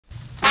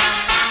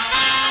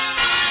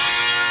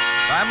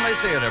Family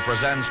Theater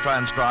presents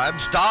transcribed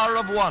Star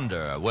of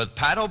Wonder with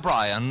Pat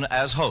O'Brien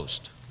as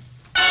host.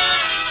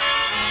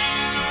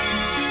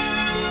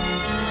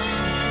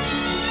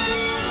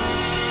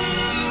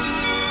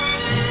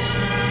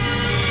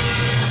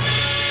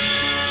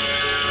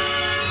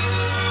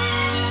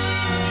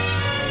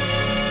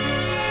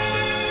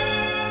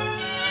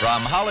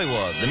 From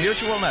Hollywood, the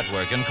Mutual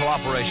Network, in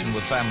cooperation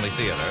with Family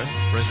Theater,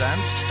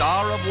 presents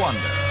Star of Wonder.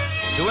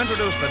 To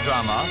introduce the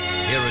drama,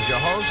 here is your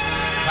host,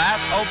 Pat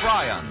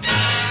O'Brien.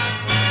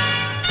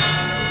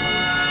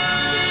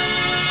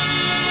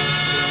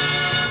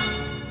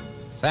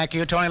 Thank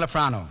you, Tony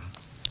Lafrano.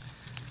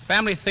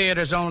 Family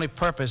Theater's only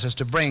purpose is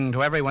to bring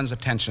to everyone's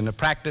attention a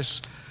practice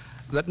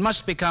that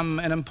must become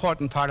an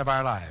important part of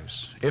our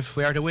lives if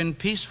we are to win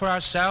peace for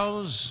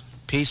ourselves,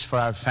 peace for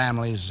our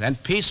families,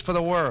 and peace for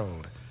the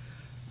world.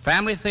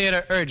 Family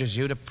Theater urges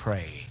you to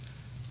pray.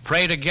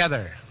 Pray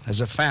together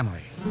as a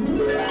family.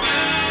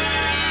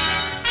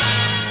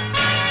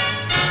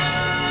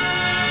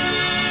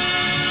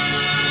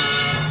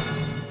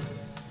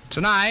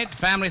 Tonight,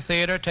 Family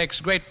Theater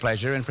takes great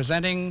pleasure in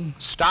presenting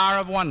Star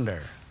of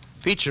Wonder,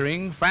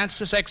 featuring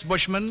Francis X.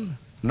 Bushman,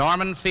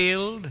 Norman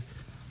Field,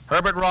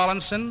 Herbert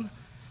Rawlinson,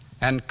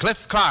 and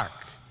Cliff Clark,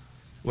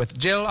 with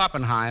Jill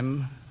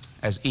Oppenheim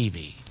as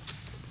Evie.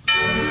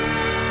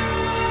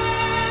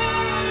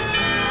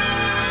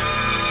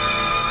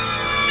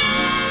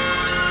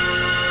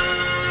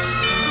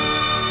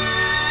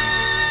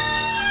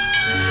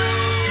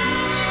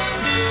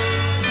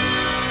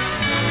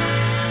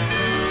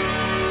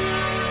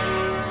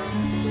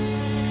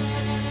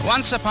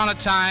 Once upon a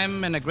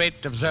time, in a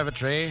great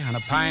observatory on a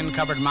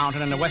pine-covered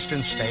mountain in the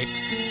western state,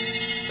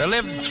 there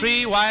lived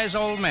three wise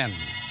old men.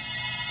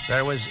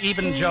 There was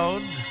Eben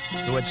Joad,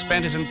 who had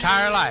spent his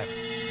entire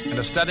life in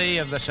the study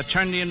of the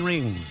Saturnian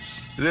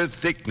rings. The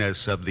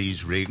thickness of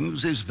these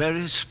rings is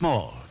very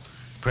small,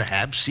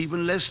 perhaps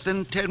even less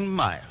than 10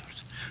 miles.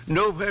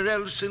 Nowhere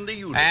else in the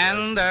universe.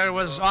 And there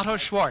was Otto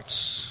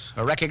Schwartz,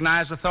 a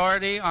recognized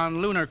authority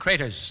on lunar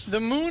craters. The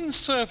moon's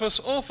surface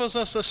offers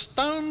us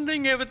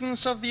astounding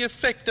evidence of the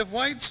effect of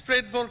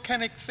widespread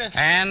volcanic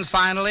festivals. And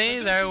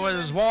finally, there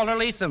was Walter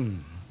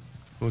Leatham,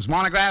 whose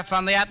monograph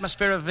on the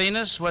atmosphere of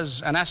Venus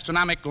was an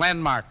astronomical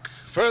landmark.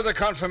 Further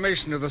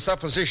confirmation of the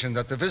supposition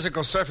that the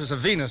physical surface of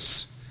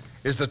Venus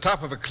is the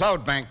top of a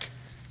cloud bank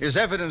is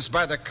evidenced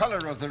by the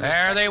color of the...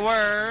 There they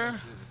were,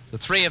 the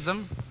three of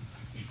them,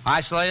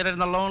 isolated in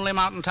the lonely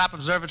mountaintop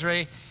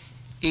observatory,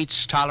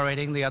 each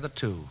tolerating the other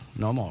two,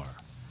 no more.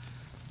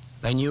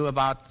 They knew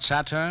about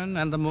Saturn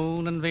and the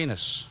moon and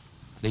Venus,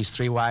 these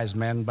three wise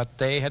men, but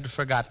they had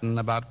forgotten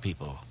about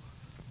people,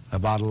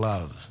 about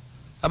love,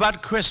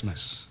 about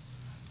Christmas.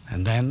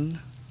 And then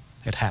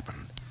it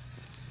happened.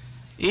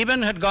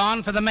 Eben had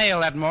gone for the mail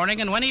that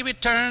morning, and when he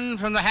returned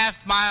from the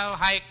half-mile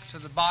hike to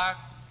the box...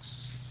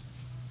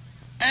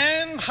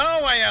 And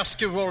how, I ask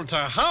you, Walter,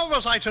 how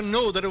was I to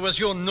know that it was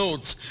your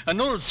notes,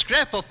 an old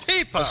scrap of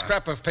paper? A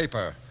scrap of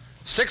paper.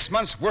 6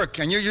 months' work,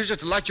 and you use it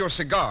to light your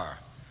cigar.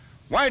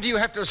 Why do you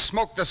have to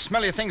smoke the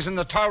smelly things in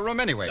the tower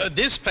room anyway?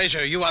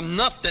 Displeasure, you are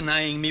not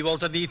denying me,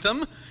 Walter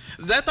Leatham.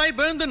 That I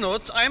burned the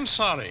notes, I am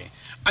sorry.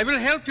 I will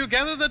help you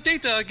gather the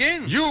data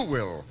again. You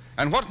will.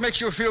 And what makes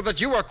you feel that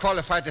you are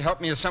qualified to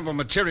help me assemble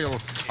material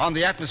on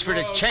the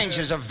atmospheric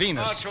changes of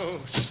Venus? Otto,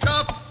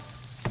 stop!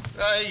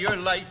 You're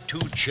like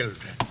two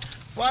children.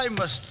 Why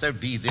must there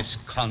be this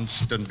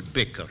constant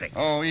bickering?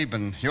 Oh,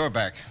 Eben, you're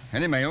back.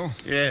 Any mail?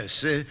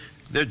 Yes,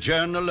 the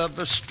Journal of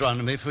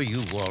Astronomy for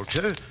you,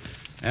 Walter,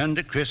 and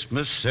a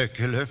Christmas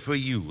circular for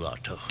you,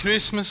 Otto.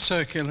 Christmas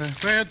circular.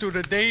 Where do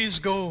the days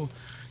go?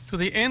 To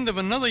the end of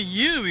another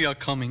year we are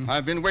coming.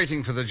 I've been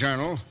waiting for the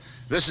journal.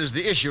 This is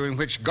the issue in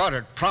which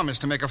Goddard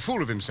promised to make a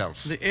fool of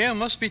himself. The air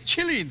must be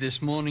chilly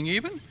this morning,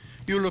 Eben.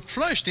 You look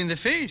flushed in the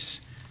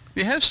face.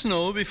 We have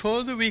snow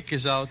before the week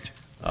is out.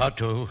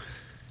 Otto,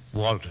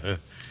 Walter,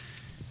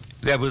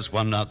 there was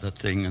one other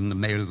thing in the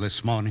mail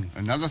this morning.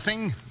 Another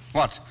thing?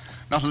 What?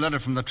 Not a letter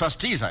from the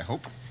trustees, I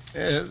hope.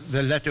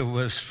 The letter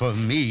was for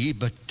me,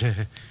 but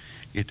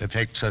it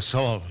affects us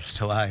all,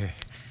 so I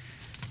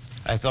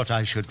thought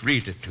I should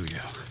read it to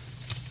you.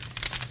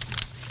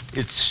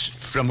 It's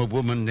from a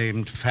woman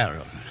named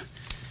Farrell.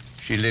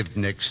 She lived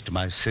next to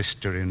my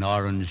sister in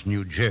Orange,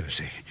 New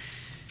Jersey.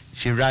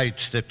 She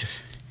writes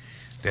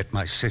that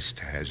my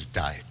sister has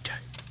died.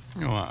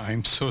 Oh,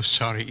 I'm so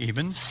sorry,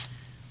 Eben.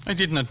 I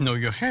did not know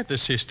you had a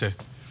sister.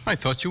 I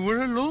thought you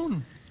were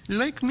alone,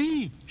 like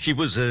me. She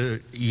was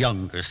a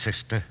younger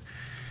sister.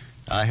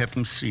 I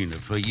haven't seen her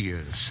for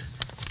years.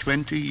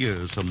 20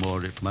 years or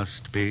more it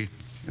must be.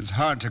 It's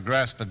hard to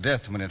grasp a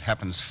death when it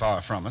happens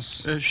far from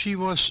us. She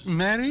was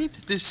married,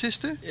 this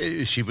sister?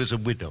 She was a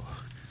widow.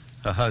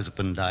 Her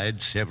husband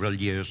died several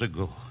years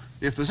ago.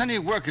 If there's any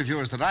work of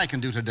yours that I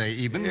can do today,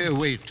 Eben...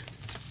 Wait.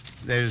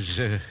 There's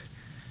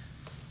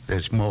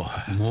more.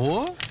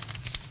 More?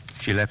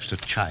 She left a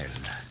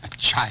child. A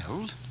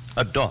child?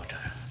 A daughter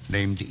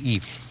named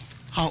Evie.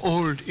 How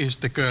old is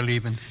the girl,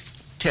 Eben?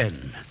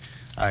 10.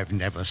 I've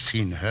never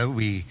seen her.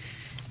 We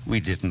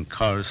didn't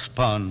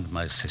correspond,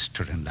 my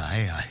sister and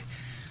I.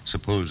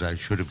 Suppose I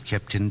should have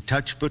kept in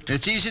touch, but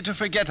It's easy to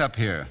forget up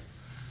here.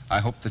 I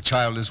hope the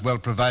child is well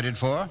provided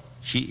for.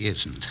 she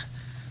isn't.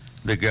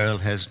 The girl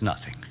has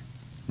nothing.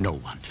 No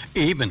one.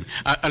 Eben,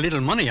 a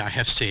little money I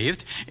have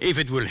saved. If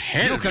it will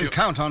help You can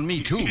count on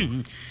me,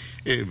 too.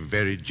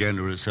 Very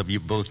generous of you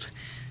both.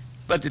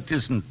 But it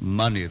isn't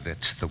money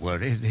that's the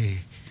worry.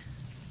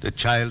 The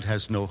child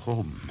has no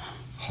home.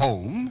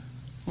 Home?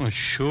 Well,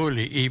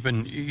 surely,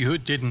 Eben, you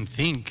didn't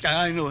think...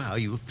 I know how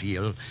you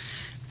feel.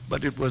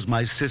 But it was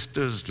my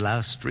sister's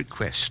last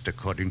request,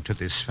 according to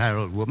this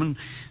Farrell woman,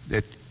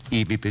 that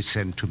Evie be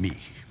sent to me.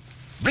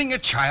 Bring a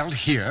child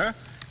here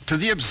to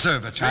the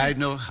observatory? I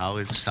know how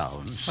it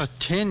sounds. A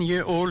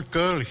 10-year-old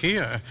girl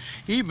here.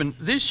 Even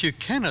this you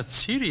cannot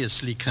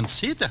seriously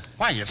consider.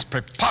 Why, it's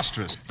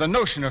preposterous. The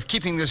notion of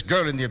keeping this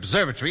girl in the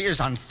observatory is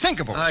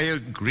unthinkable. I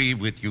agree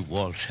with you,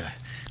 Walter.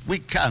 We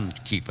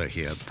can't keep her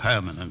here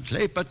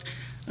permanently, but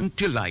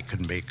until I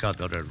can make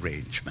other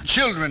arrangements.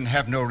 Children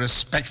have no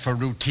respect for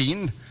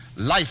routine.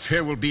 Life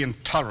here will be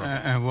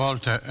intolerable.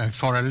 Walter,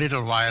 for a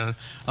little while,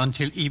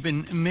 until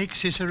Eben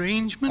makes his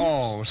arrangements.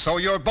 Oh, so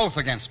you're both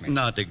against me.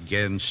 Not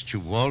against you,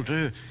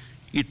 Walter.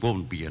 It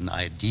won't be an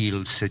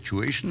ideal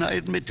situation, I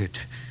admit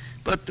it.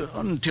 But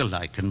until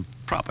I can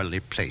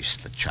properly place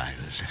the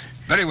child.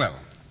 Very well.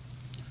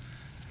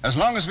 As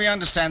long as we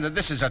understand that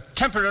this is a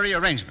temporary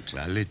arrangement.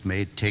 Well, it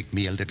may take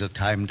me a little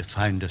time to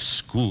find a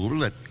school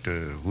that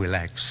will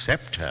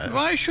accept her.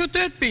 Why should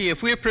that be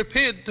if we're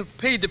prepared to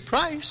pay the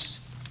price?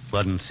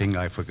 One thing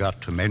I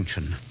forgot to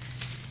mention.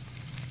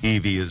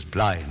 Evie is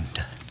blind.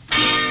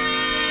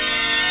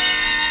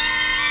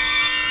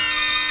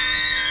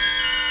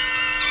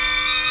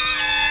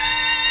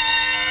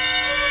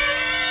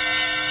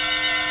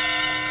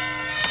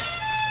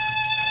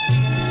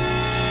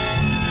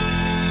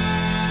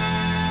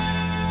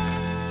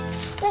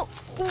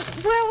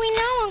 Where are we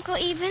now, Uncle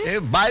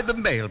Eben? By the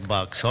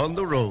mailbox on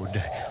the road.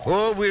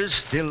 Oh, we're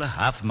still a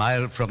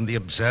half-mile from the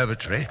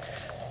observatory.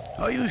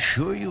 Are you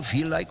sure you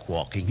feel like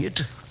walking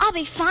it? I'll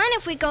be fine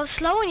if we go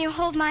slow and you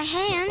hold my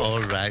hand.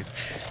 All right.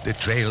 The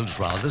trail's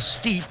rather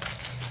steep.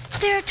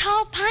 There are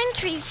tall pine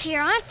trees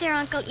here, aren't there,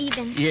 Uncle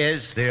Eben?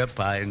 Yes, they're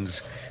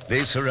pines.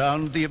 They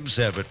surround the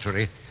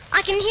observatory.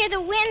 I can hear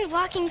the wind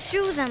walking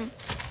through them.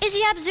 Is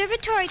the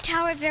observatory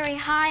tower very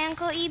high,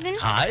 Uncle Eben?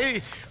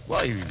 High?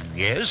 Why,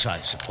 yes, I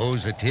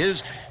suppose it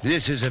is.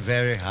 This is a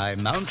very high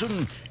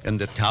mountain, and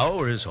the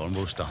tower is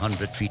almost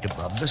 100 feet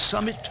above the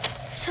summit.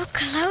 So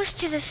close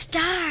to the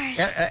stars.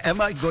 Am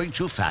I going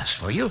too fast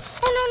for you?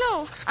 Oh,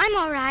 no. I'm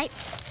all right.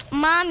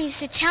 Mom used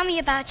to tell me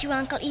about you,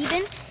 Uncle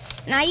Eben,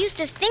 and I used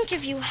to think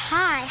of you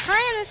high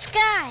in the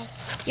sky,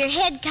 your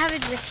head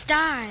covered with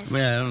stars.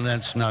 Well,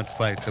 that's not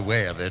quite the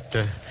way of it.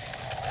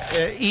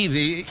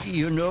 Evie,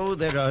 you know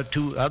there are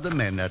two other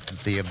men at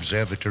the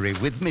observatory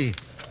with me.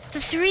 The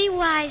three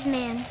wise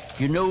men.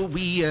 You know,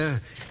 we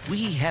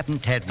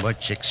haven't had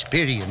much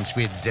experience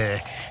with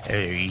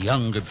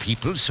younger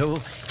people, so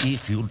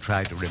if you'll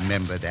try to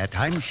remember that,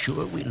 I'm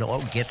sure we'll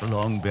all get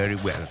along very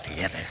well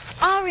together.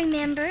 I'll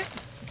remember.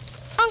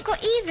 Uncle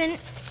Eben,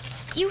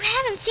 you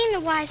haven't seen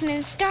the wise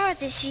men's star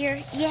this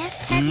year yet,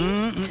 have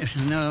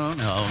you? No,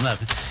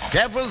 nothing.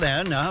 Careful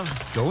there now.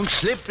 Don't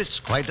slip.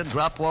 It's quite a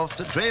drop off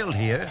the trail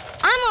here.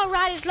 I'm all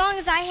right as long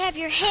as I have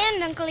your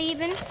hand, Uncle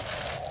Eben.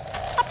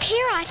 Up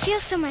here, I feel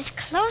so much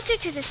closer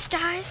to the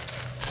stars.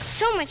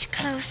 So much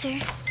closer.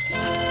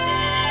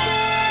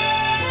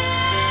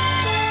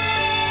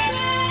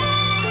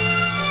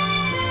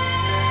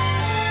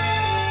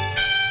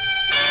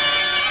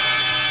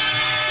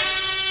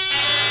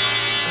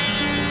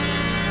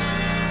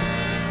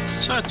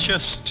 Such a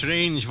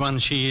strange one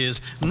she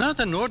is. Not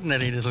an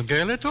ordinary little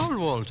girl at all,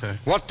 Walter.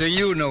 What do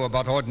you know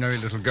about ordinary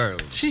little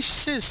girls? She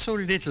says so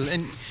little,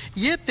 and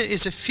yet there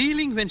is a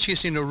feeling when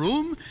she's in a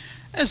room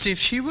as if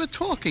she were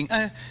talking,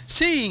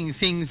 saying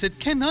things that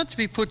cannot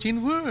be put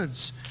in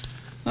words.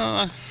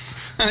 Oh,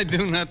 I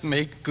do not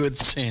make good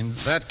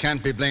sense. That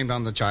can't be blamed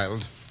on the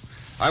child.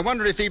 I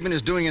wonder if Eben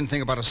is doing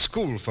anything about a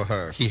school for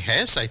her. He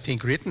has, I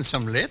think, written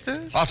some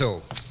letters.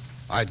 Otto,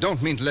 I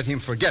don't mean to let him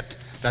forget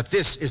that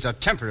this is a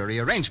temporary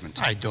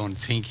arrangement. I don't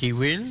think he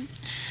will.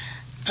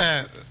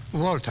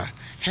 Walter,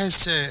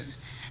 has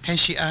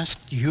she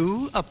asked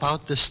you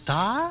about the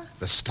star?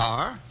 The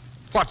star?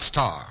 What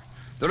star?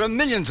 There are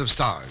millions of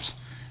stars.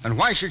 And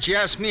why should she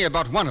ask me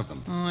about one of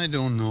them? Oh, I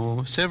don't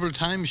know. Several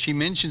times she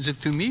mentions it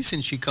to me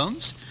since she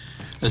comes,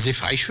 as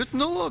if I should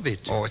know of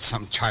it. Oh, it's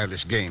some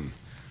childish game.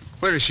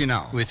 Where is she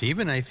now? With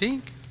Eben, I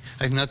think.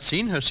 I've not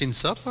seen her since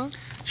supper.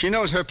 She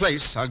knows her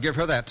place, I'll give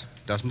her that.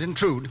 Doesn't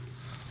intrude.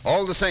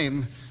 All the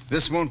same,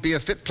 this won't be a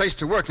fit place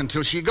to work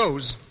until she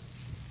goes.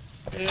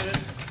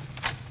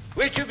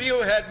 Which of you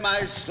had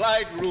my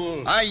slide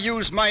rule? I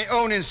use my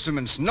own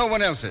instruments, no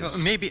one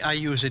else's. Maybe I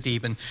use it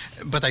even,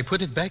 but I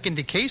put it back in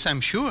the case,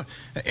 I'm sure.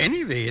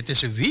 Anyway, it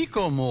is a week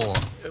or more.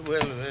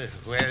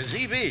 Where's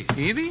Evie?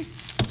 Evie?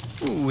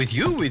 With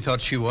you, we thought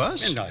she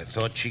was. And I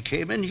thought she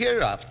came in here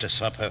after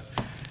supper.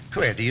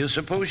 Where do you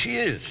suppose she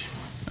is?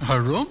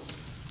 Her room?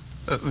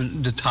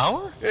 The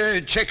tower?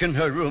 Check in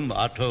her room,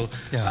 Otto.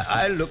 Yeah.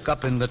 I'll look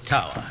up in the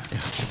tower.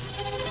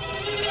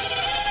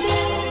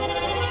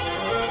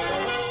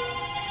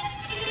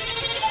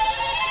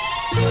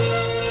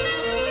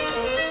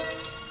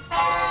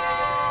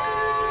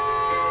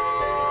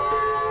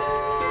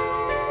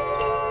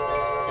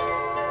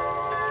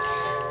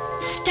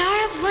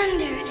 Star of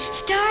wonder,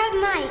 star of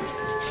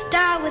might,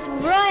 star with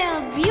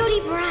royal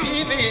beauty bright.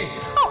 Evie!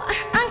 Oh,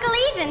 Uncle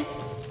Even,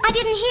 I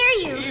didn't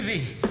hear you.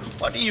 Evie,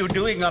 what are you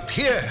doing up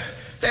here?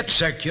 That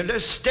circular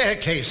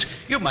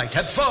staircase. You might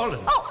have fallen.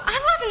 Oh, I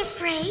wasn't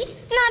afraid.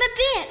 Not a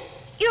bit.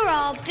 You're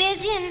all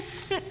busy and...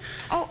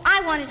 Oh,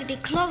 I wanted to be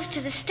close to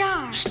the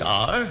star.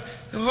 Star?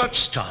 What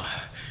star?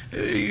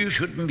 You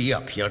shouldn't be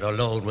up here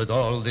alone with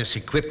all this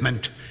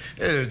equipment.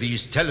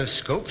 These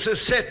telescopes are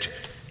set.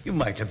 You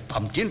might have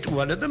bumped into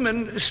one of them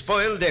and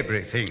spoiled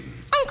everything.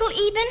 Uncle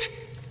Eben,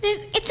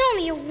 it's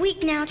only a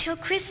week now till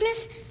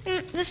Christmas.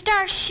 The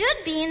star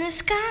should be in the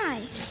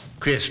sky.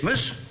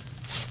 Christmas?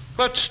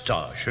 What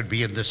star should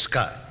be in the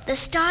sky? The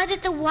star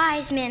that the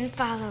wise men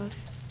followed.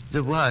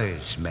 The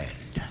wise men.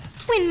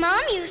 When Mom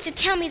used to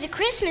tell me the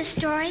Christmas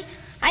story,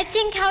 I'd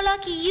think how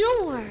lucky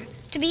you were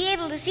to be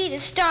able to see the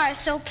stars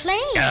so plain.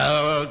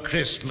 Oh,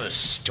 Christmas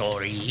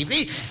story,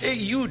 Evie.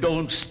 You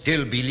don't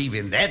still believe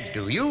in that,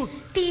 do you?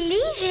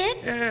 Believe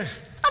it?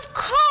 Of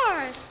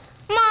course.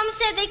 Mom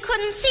said they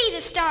couldn't see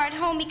the star at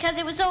home because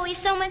there was always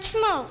so much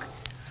smoke.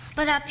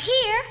 But up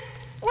here,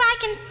 well, I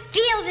can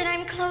feel that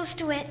I'm close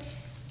to it.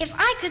 If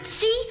I could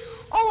see,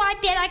 I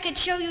bet I could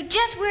show you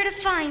just where to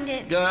find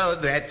it. Oh,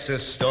 that's a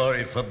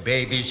story for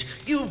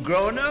babies. You've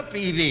grown up,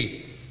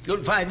 Evie.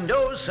 You'll find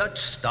no such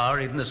star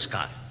in the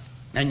sky.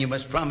 And you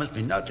must promise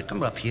me not to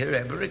come up here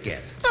ever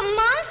again. But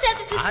Mom said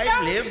that the stars...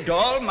 I've lived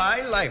all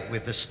my life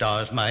with the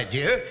stars, my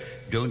dear.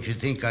 Don't you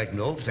think I'd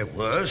know if there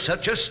were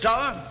such a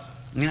star?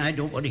 I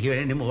don't want to hear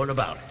any more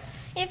about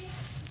it.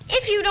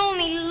 If you'd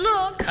only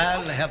look...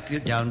 I'll help you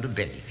down to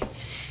bed, Evie.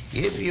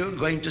 If you're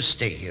going to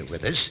stay here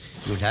with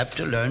us, you'll have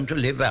to learn to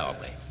live our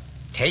way.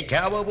 Take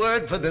our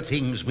word for the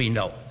things we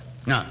know.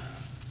 Now,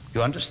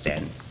 you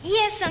understand?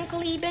 Yes,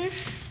 Uncle Eben.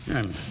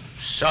 I'm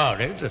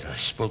sorry that I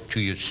spoke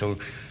to you so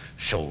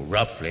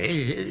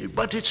roughly,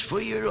 but it's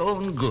for your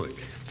own good.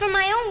 For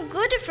my own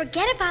good to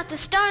forget about the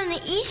star in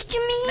the east,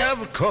 you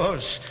mean? Of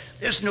course.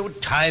 There's no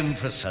time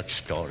for such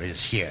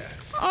stories here.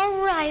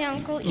 All right,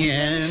 Uncle Eben.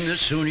 Yeah, and the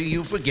sooner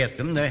you forget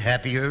them, the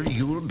happier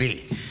you'll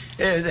be.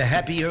 The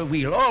happier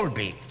we'll all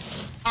be.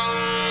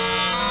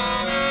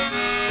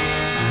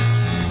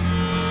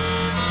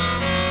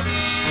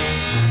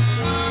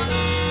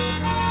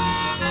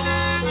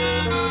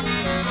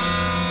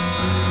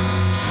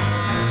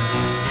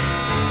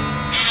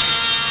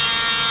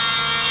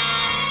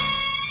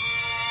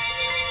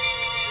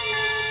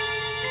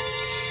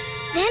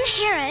 Then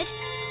Herod,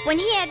 when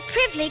he had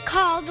privily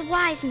called the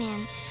wise men,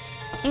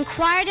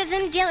 inquired of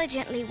them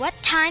diligently what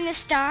time the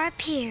star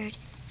appeared.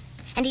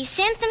 And he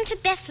sent them to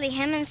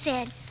Bethlehem and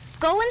said,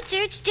 Go and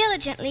search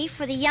diligently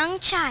for the young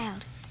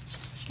child.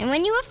 And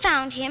when you have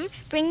found him,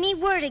 bring me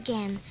word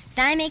again,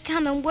 that I may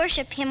come and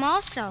worship him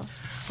also.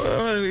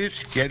 Oh,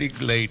 it's getting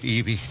late,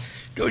 Evie.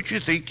 Don't you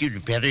think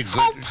you'd better go...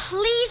 Oh,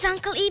 please,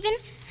 Uncle Eben.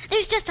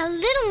 There's just a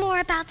little more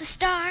about the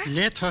star.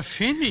 Let her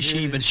finish,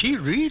 Eben. She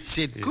reads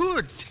it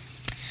good.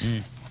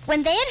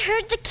 When they had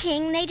heard the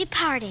king, they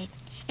departed.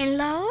 And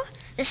lo,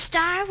 the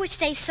star which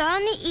they saw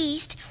in the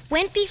east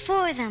went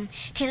before them,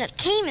 till it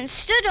came and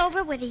stood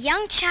over where the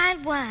young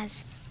child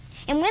was.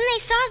 And when they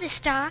saw the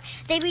star,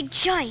 they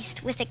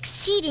rejoiced with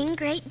exceeding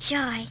great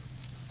joy.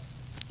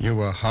 You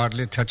were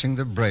hardly touching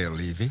the braille,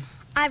 Evie.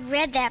 I've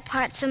read that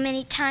part so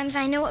many times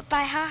I know it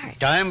by heart.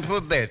 Time for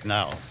bed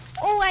now.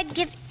 Oh, I'd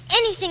give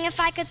anything if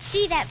I could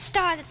see that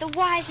star that the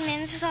wise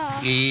men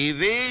saw.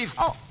 Evie?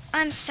 Oh,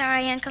 I'm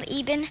sorry, Uncle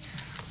Eben.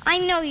 I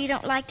know you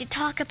don't like to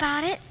talk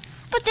about it,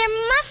 but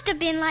there must have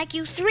been like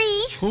you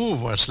three. Who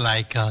was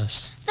like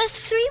us? The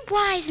three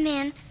wise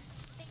men.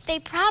 They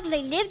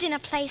probably lived in a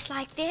place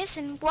like this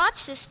and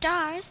watched the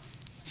stars,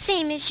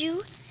 same as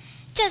you.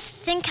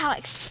 Just think how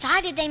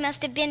excited they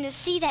must have been to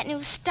see that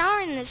new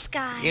star in the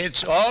sky.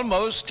 It's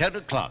almost 10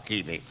 o'clock,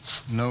 Evie.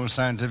 No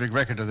scientific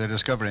record of their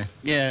discovery.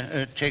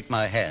 Yeah, take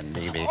my hand,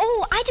 Evie.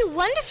 Oh, I do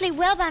wonderfully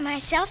well by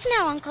myself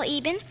now, Uncle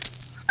Eben.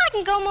 I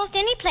can go most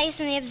any place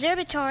in the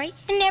observatory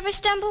and never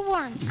stumble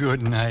once.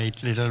 Good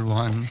night, little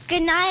one.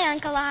 Good night,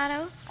 Uncle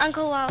Otto,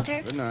 Uncle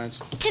Walter. Good night.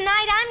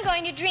 Tonight I'm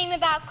going to dream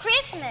about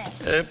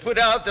Christmas. Put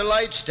out the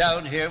lights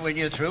down here when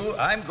you're through.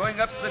 I'm going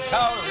up the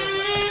tower.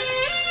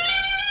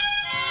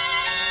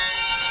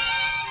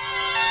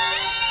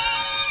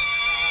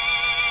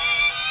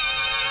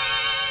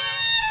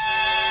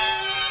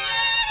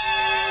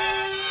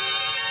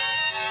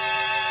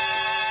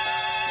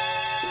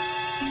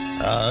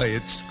 Ah,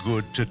 it's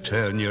good to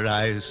turn your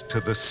eyes to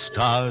the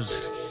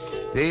stars.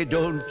 They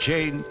don't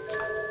change,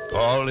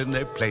 all in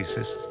their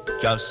places,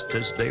 just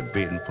as they've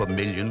been for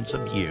millions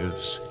of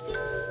years.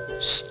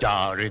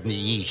 Star in the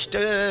east,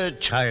 a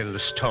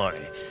child's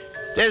story.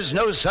 There's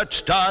no such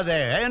star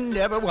there, and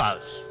never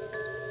was.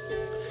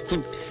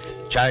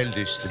 child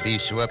is to be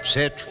so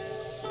upset,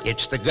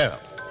 it's the girl.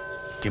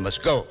 You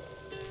must go.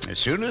 As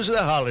soon as the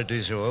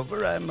holidays are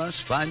over, I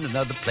must find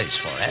another place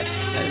for her.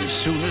 As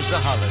soon as the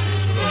holidays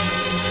are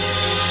over.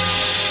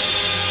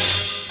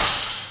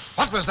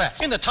 What was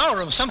that? In the tower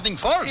room, something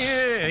false.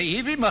 Yeah,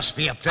 Evie must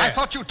be up there. I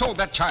thought you told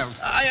that child.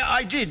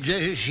 I did.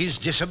 She's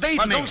disobeyed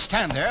Well, me. don't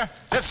stand there.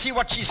 Let's see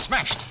what she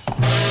smashed.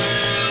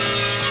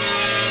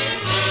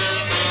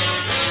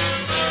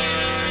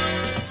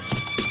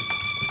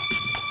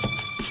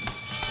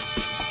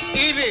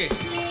 Evie,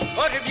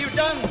 what have you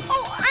done?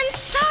 Oh, I'm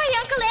sorry,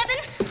 Uncle Eben.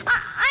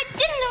 I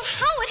didn't know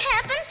how it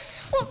happened.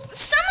 Well,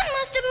 someone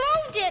must have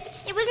moved it.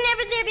 It was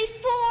never there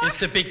before. It's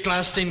the big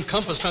glass-stained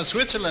compass from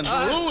Switzerland.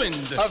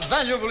 Ruined. A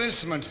valuable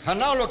instrument. And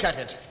now look at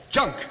it.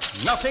 Junk.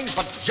 Nothing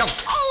but junk.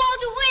 Oh, I'll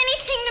do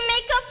anything to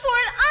make up for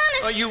it,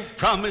 honest. You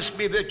promised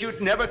me that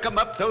you'd never come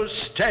up those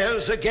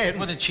stairs again.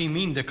 What did she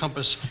mean the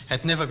compass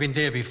had never been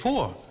there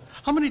before?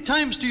 How many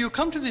times do you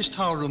come to this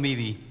tower room,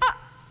 Evie?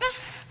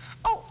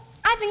 Oh,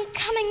 I've been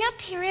coming up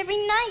here every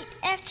night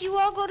after you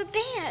all go to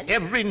bed.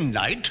 Every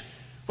night?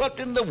 What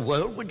in the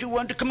world would you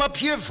want to come up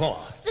here for?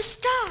 The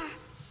star.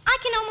 I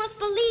can almost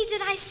believe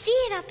that I see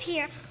it up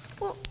here.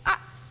 Well,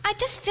 I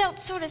just felt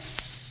sort of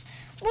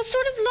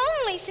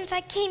lonely since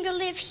I came to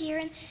live here,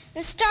 and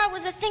the star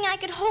was a thing I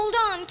could hold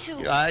on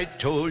to. I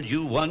told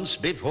you once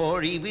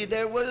before, Evie,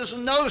 there was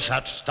no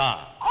such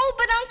star. Oh,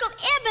 but Uncle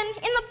Eben,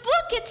 in the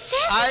book it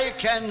says... I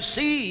can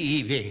see,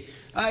 Evie.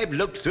 I've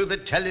looked through the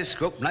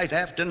telescope night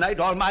after night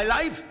all my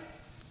life,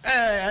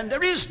 and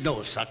there is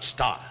no such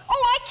star.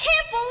 Oh, I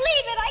can't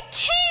believe it. I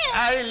can't.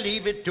 I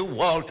leave it to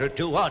Walter,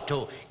 to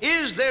Otto.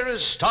 Is there a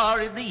star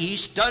in the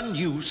east, a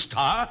new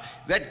star,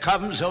 that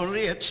comes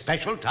only at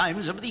special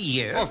times of the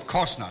year? Of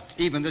course not.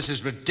 Even this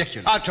is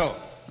ridiculous. Otto.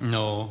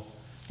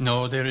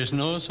 No, there is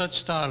no such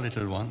star,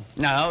 little one.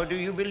 Now, do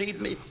you believe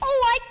me?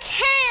 Oh, I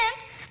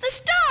can't. The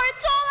star,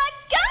 it's all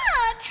I've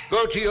got.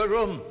 Go to your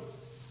room.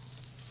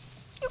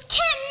 You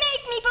can't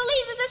make me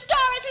believe that the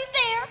star isn't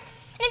there.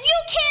 And if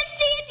you can't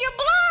see it, you're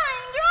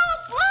blind. You're all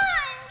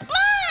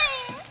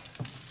blind.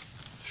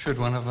 Should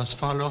one of us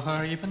follow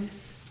her, even?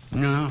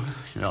 No,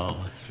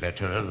 let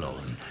her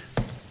alone.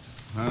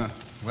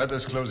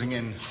 Weather's closing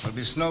in. There'll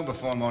be snow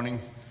before morning.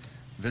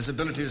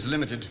 Visibility is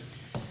limited.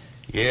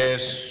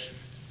 Yes,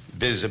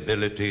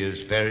 visibility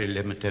is very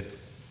limited.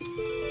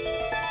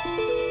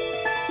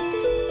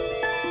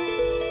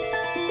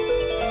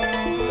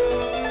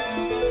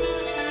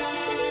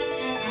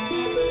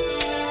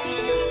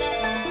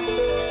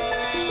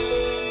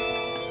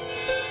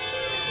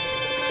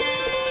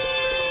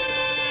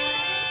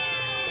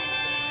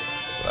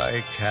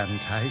 Why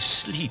can't I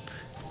sleep?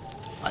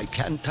 Why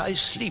can't I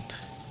sleep?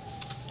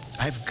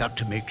 I've got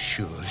to make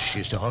sure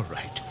she's all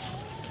right.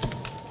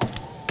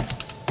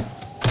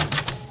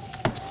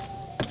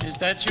 Is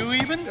that you,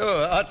 even?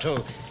 Oh,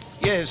 Otto.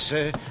 Yes,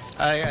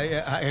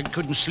 I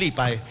couldn't sleep.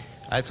 I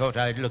thought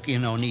I'd look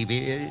in on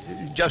Evie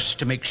just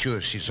to make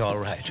sure she's all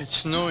right. It's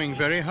snowing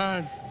very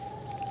hard.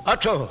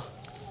 Otto,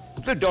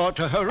 the door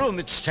to her room,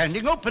 it's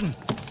standing open.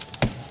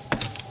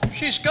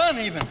 She's gone,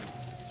 even.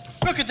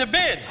 Look at the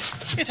bed.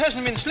 It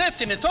hasn't been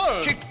slept in at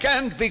all. She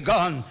can't be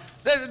gone.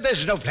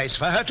 There's no place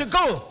for her to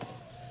go.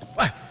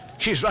 Why,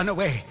 she's run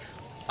away.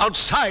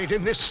 Outside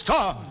in this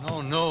storm.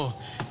 No.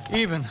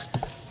 Even,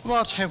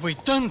 what have we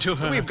done to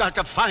her? We've got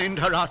to find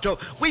her, Otto.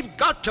 We've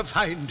got to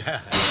find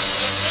her.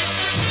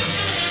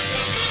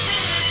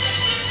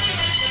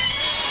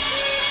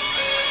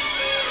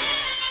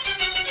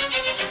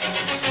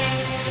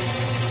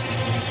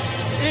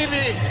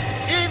 Evie!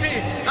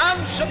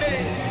 Answer me!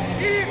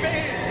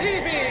 Evie!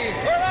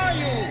 Where are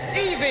you?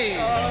 Evie!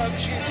 Oh,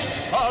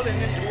 she's fallen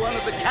into one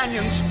of the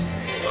canyons.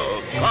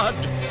 Oh, God,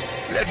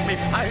 let me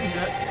find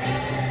her.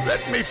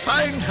 Let me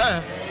find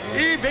her.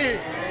 Evie!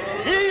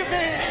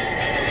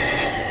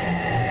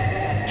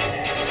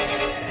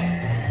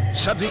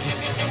 Something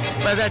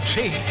by that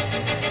tree.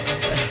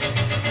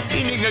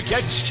 Leaning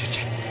against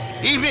it.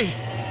 Evie!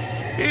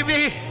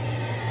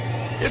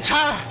 It's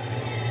her!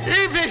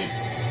 Evie!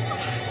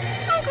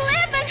 Uncle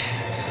Eben.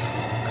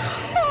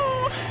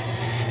 Cold.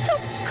 So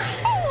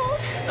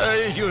cold.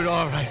 You're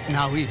all right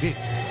now, Evie.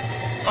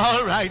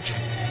 All right.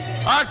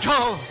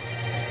 Otto!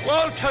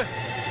 Walter!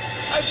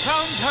 I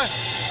found her!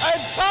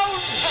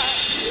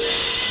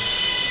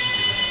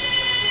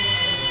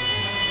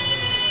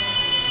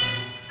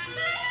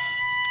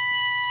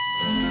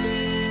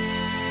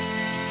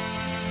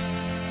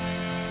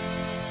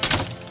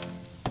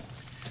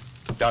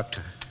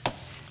 Doctor,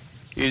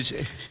 is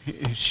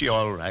she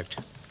all right?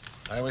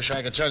 I wish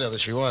I could tell you that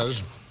she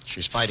was.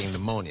 She's fighting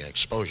pneumonia,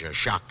 exposure,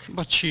 shock.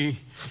 But she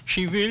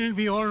will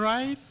be all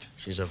right?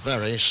 She's a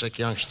very sick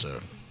youngster.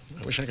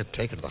 I wish I could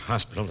take her to the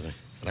hospital,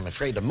 but I'm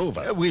afraid to move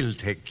her. We'll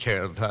take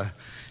care of her.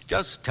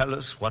 Just tell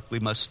us what we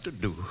must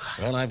do.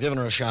 Well, I've given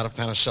her a shot of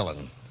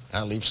penicillin.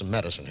 I'll leave some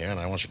medicine here, and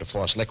I want you to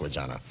force liquids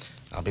on her.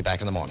 I'll be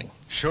back in the morning.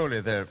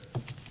 Surely there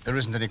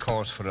isn't any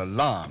cause for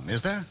alarm,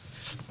 is there?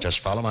 Just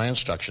follow my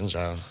instructions.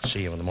 I'll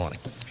see you in the morning.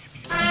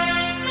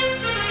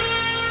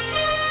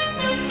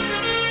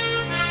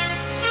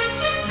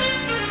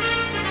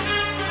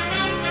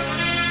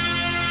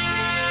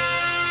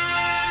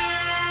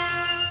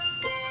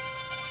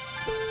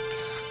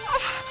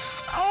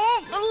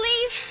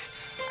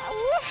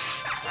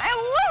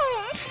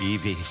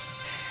 Evie.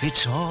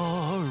 It's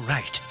all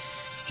right.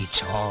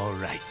 It's all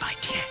right, my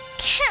dear.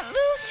 Can't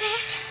lose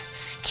it.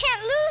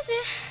 Can't lose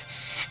it.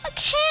 I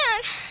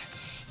can't.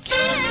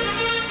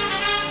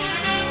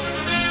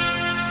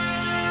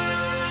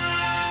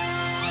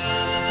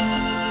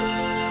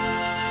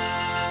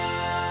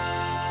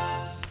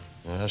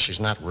 Well,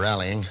 she's not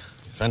rallying.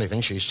 If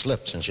anything, she's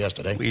slipped since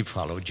yesterday. We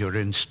followed your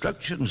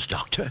instructions,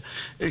 Doctor.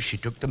 She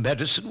took the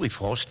medicine, we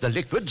forced the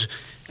liquids,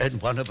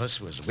 and one of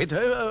us was with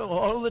her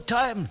all the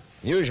time.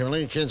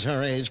 Usually, kids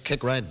her age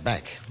kick right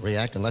back,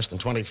 react in less than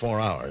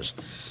 24 hours.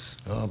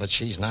 Oh, but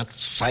she's not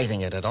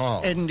fighting it at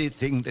all.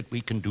 Anything that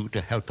we can do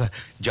to help her,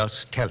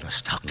 just tell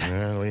us, Doctor.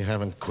 Well, we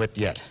haven't quit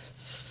yet.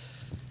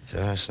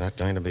 It's not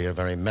going to be a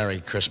very Merry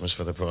Christmas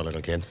for the poor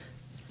little kid.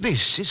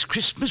 This is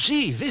Christmas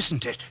Eve,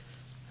 isn't it?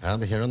 I'll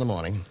be here in the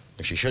morning.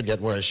 If she should get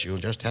worse, you'll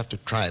just have to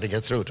try to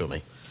get through to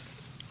me.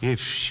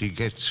 If she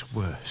gets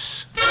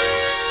worse.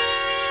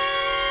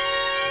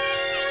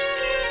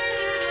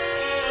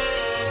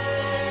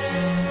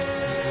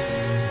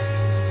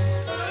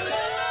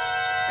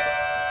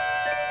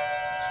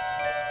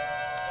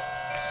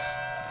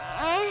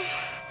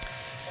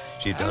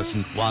 She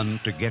doesn't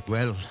want to get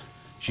well.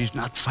 She's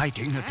not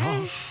fighting at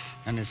all.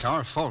 And it's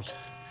our fault.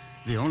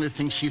 The only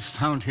thing she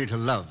found here to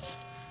love,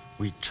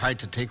 we tried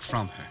to take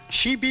from her.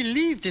 She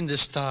believed in the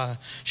star.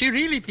 She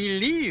really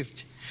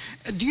believed.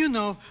 Do you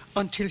know,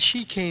 until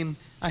she came,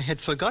 I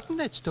had forgotten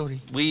that story.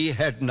 We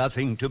had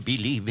nothing to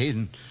believe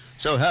in,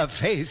 so her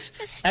faith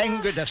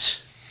angered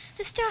us.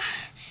 The star.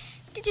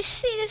 Did you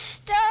see the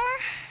star?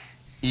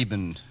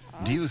 Eben,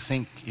 do you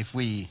think if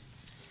we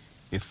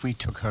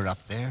took her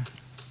up there?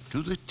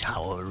 To the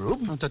tower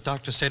room? Oh, the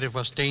doctor said it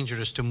was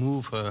dangerous to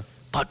move her.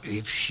 But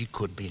if she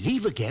could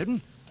believe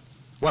again...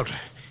 Well,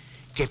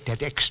 get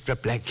that extra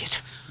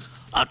blanket.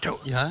 Otto.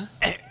 Yeah?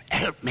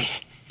 Help me.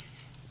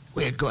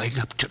 We're going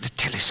up to the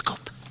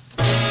telescope.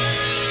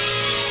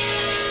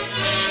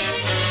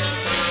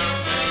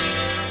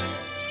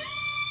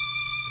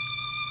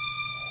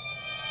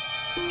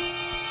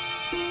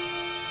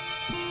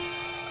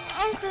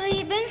 Uncle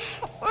Eben,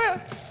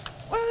 where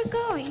are we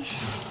going?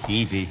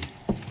 Evie,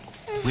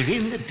 we're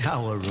in the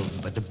tower room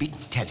by the big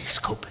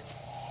telescope.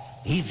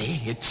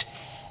 Evie,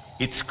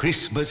 it's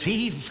Christmas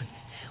Eve.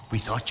 We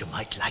thought you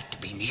might like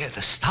to be near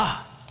the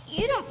star.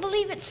 You don't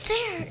believe it's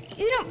there.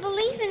 You don't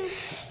believe in the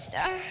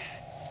star.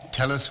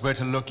 Tell us where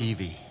to look,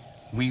 Evie.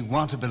 We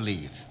want to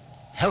believe.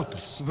 Help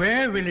us.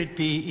 Where will it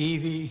be,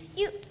 Evie?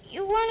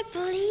 You want to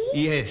believe?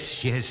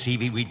 Yes,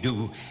 Evie, we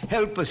do.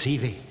 Help us,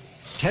 Evie.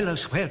 Tell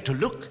us where to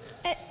look.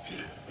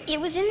 It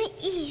was in the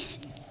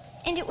east,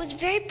 and it was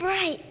very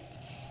bright.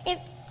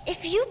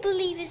 If you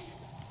believe as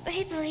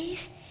they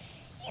believe,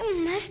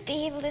 you must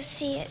be able to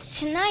see it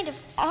tonight of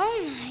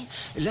all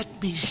nights. Let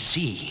me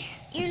see.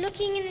 You're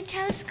looking in the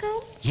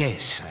telescope?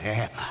 Yes, I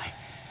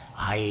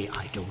am.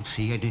 I don't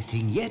see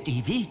anything yet,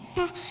 Evie.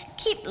 Well,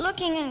 keep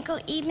looking, Uncle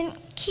Eben.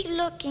 Keep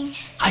looking.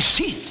 I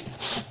see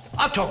it.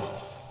 Otto,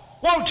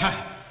 Walter,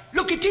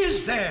 look, it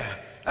is there.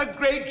 A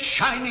great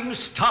shining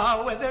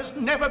star where there's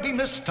never been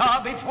a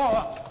star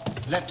before.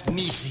 Let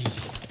me see.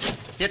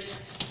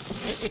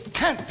 It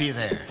can't be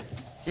there.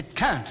 It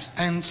can't.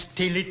 And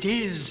still it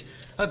is.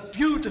 A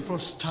beautiful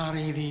star,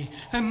 Evie.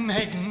 A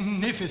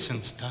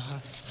magnificent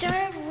star.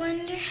 Star of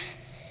wonder.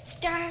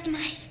 Star of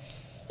might.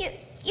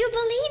 You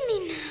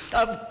believe me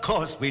now? Of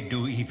course we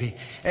do, Evie.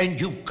 And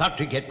you've got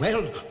to get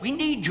well. We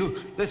need you.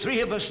 The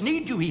three of us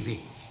need you,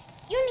 Evie.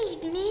 You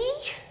need me?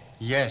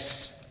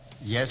 Yes,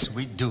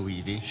 we do,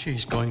 Evie.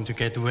 She's going to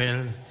get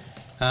well.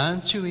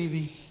 Aren't you,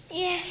 Evie?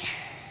 Yes,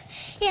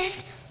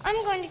 I'm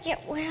going to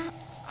get well.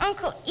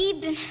 Uncle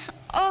Eben,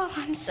 oh,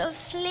 I'm so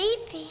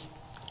sleepy.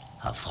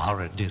 Her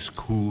forehead is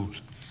cool.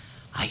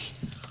 I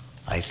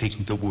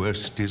think the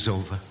worst is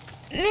over.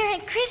 Merry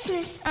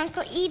Christmas,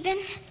 Uncle Eben,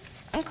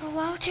 Uncle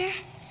Walter,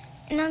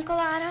 and Uncle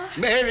Otto.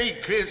 Merry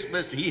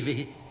Christmas,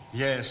 Evie.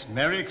 Yes,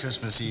 Merry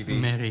Christmas, Evie.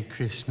 Merry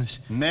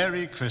Christmas.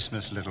 Merry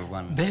Christmas, little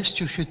one. Best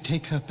you should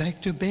take her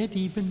back to bed,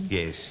 Eben.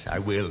 Yes, I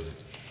will.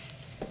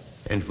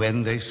 And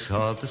when they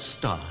saw the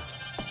star,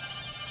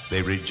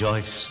 they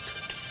rejoiced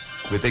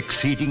with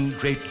exceeding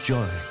great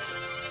joy.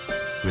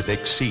 With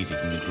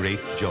exceeding great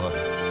joy.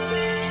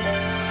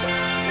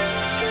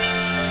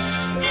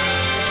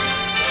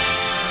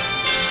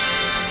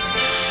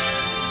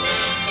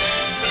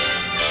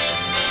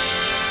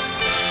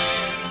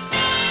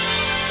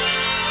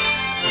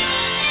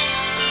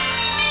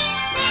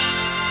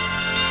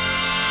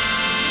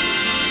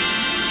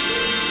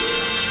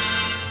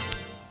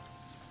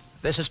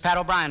 This is Pat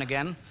O'Brien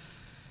again.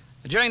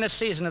 During this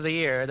season of the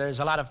year, there's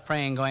a lot of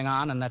praying going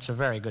on, and that's a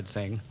very good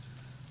thing.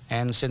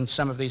 And since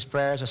some of these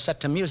prayers are set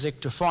to music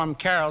to form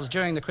carols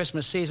during the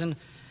Christmas season,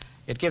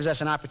 it gives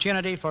us an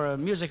opportunity for a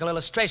musical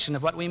illustration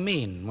of what we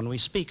mean when we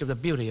speak of the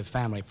beauty of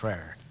family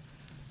prayer.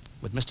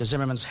 With Mr.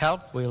 Zimmerman's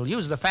help, we'll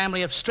use the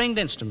family of stringed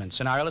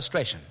instruments in our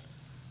illustration.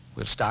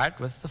 We'll start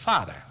with the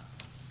father.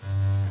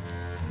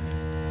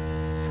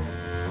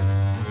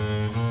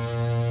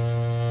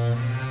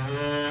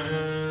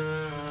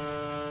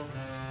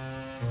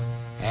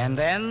 And and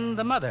then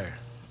the mother.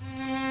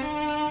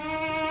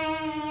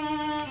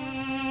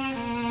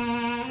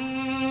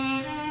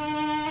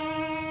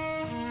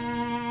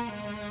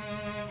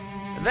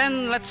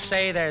 Then let's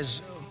say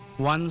there's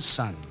one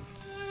son.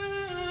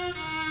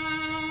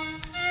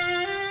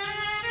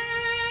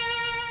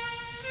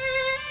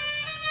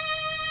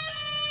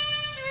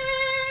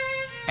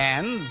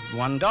 And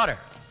one daughter.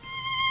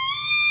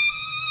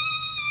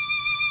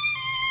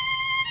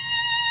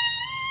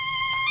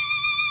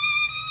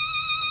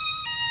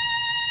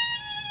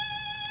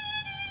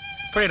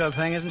 Pretty little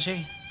thing, isn't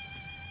she?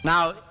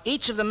 Now,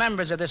 each of the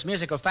members of this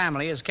musical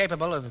family is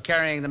capable of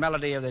carrying the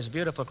melody of this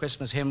beautiful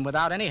Christmas hymn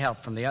without any help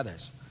from the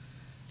others.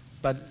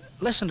 But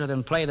listen to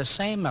them play the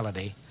same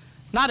melody,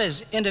 not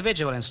as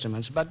individual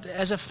instruments, but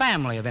as a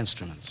family of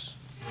instruments.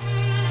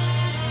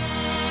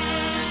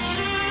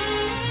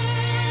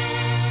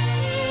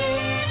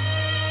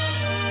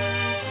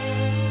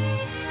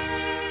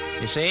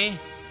 You see?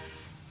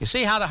 You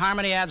see how the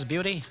harmony adds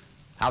beauty?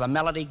 How the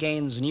melody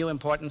gains new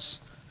importance?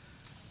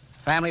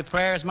 Family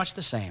prayer is much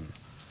the same.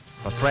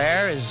 For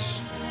prayer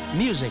is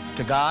music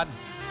to God,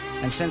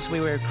 and since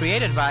we were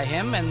created by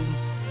Him, and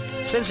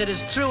since it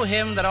is through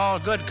Him that all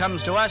good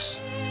comes to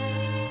us,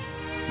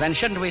 then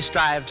shouldn't we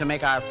strive to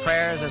make our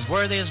prayers as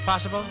worthy as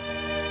possible,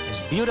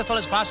 as beautiful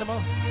as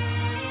possible?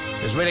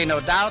 There's really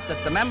no doubt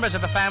that the members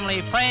of a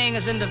family praying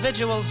as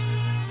individuals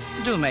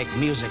do make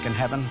music in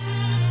heaven,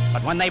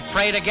 but when they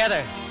pray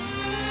together,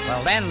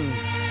 well then,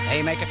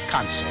 they make a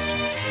concert.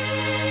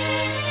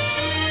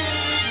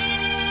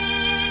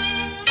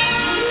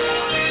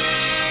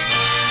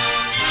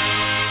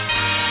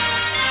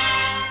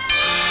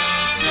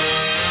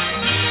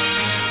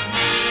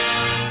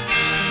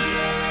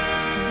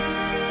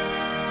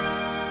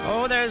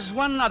 There's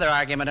one other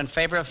argument in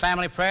favor of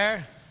family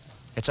prayer.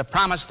 It's a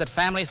promise that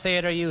Family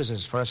Theater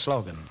uses for a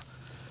slogan.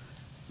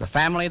 The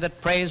family that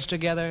prays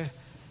together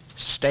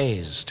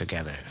stays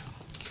together.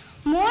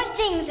 More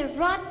things are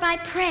wrought by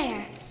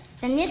prayer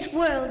than this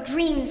world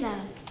dreams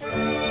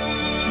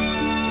of.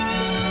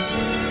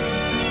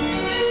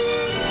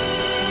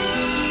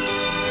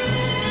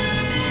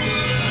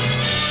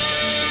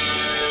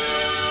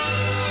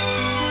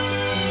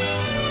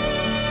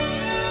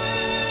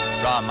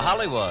 From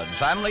Hollywood,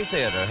 Family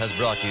Theater has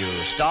brought you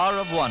Star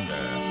of Wonder.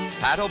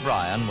 Pat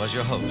O'Brien was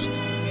your host.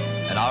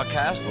 In our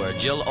cast were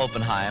Jill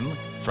Oppenheim,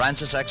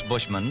 Francis X.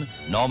 Bushman,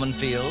 Norman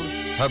Field,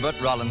 Herbert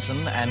Rollinson,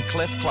 and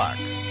Cliff Clark.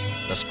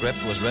 The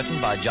script was written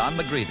by John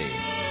McGreevy,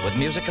 with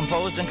music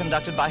composed and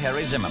conducted by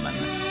Harry Zimmerman,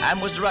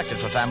 and was directed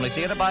for Family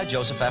Theater by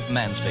Joseph F.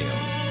 Mansfield.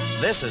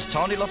 This is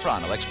Tony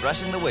Lofrano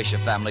expressing the wish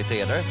of Family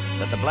Theater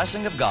that the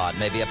blessing of God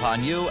may be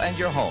upon you and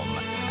your home,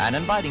 and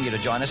inviting you to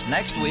join us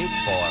next week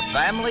for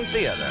Family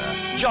Theater.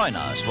 Join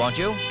us, won't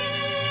you?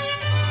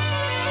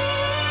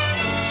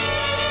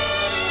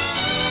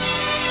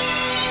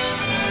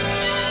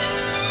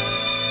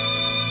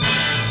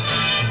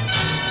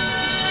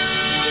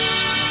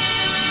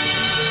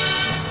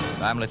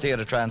 Family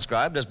Theater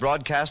Transcribed is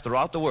broadcast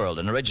throughout the world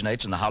and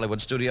originates in the Hollywood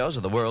studios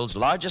of the world's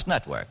largest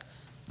network.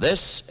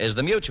 This is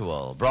the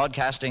Mutual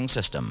Broadcasting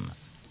System.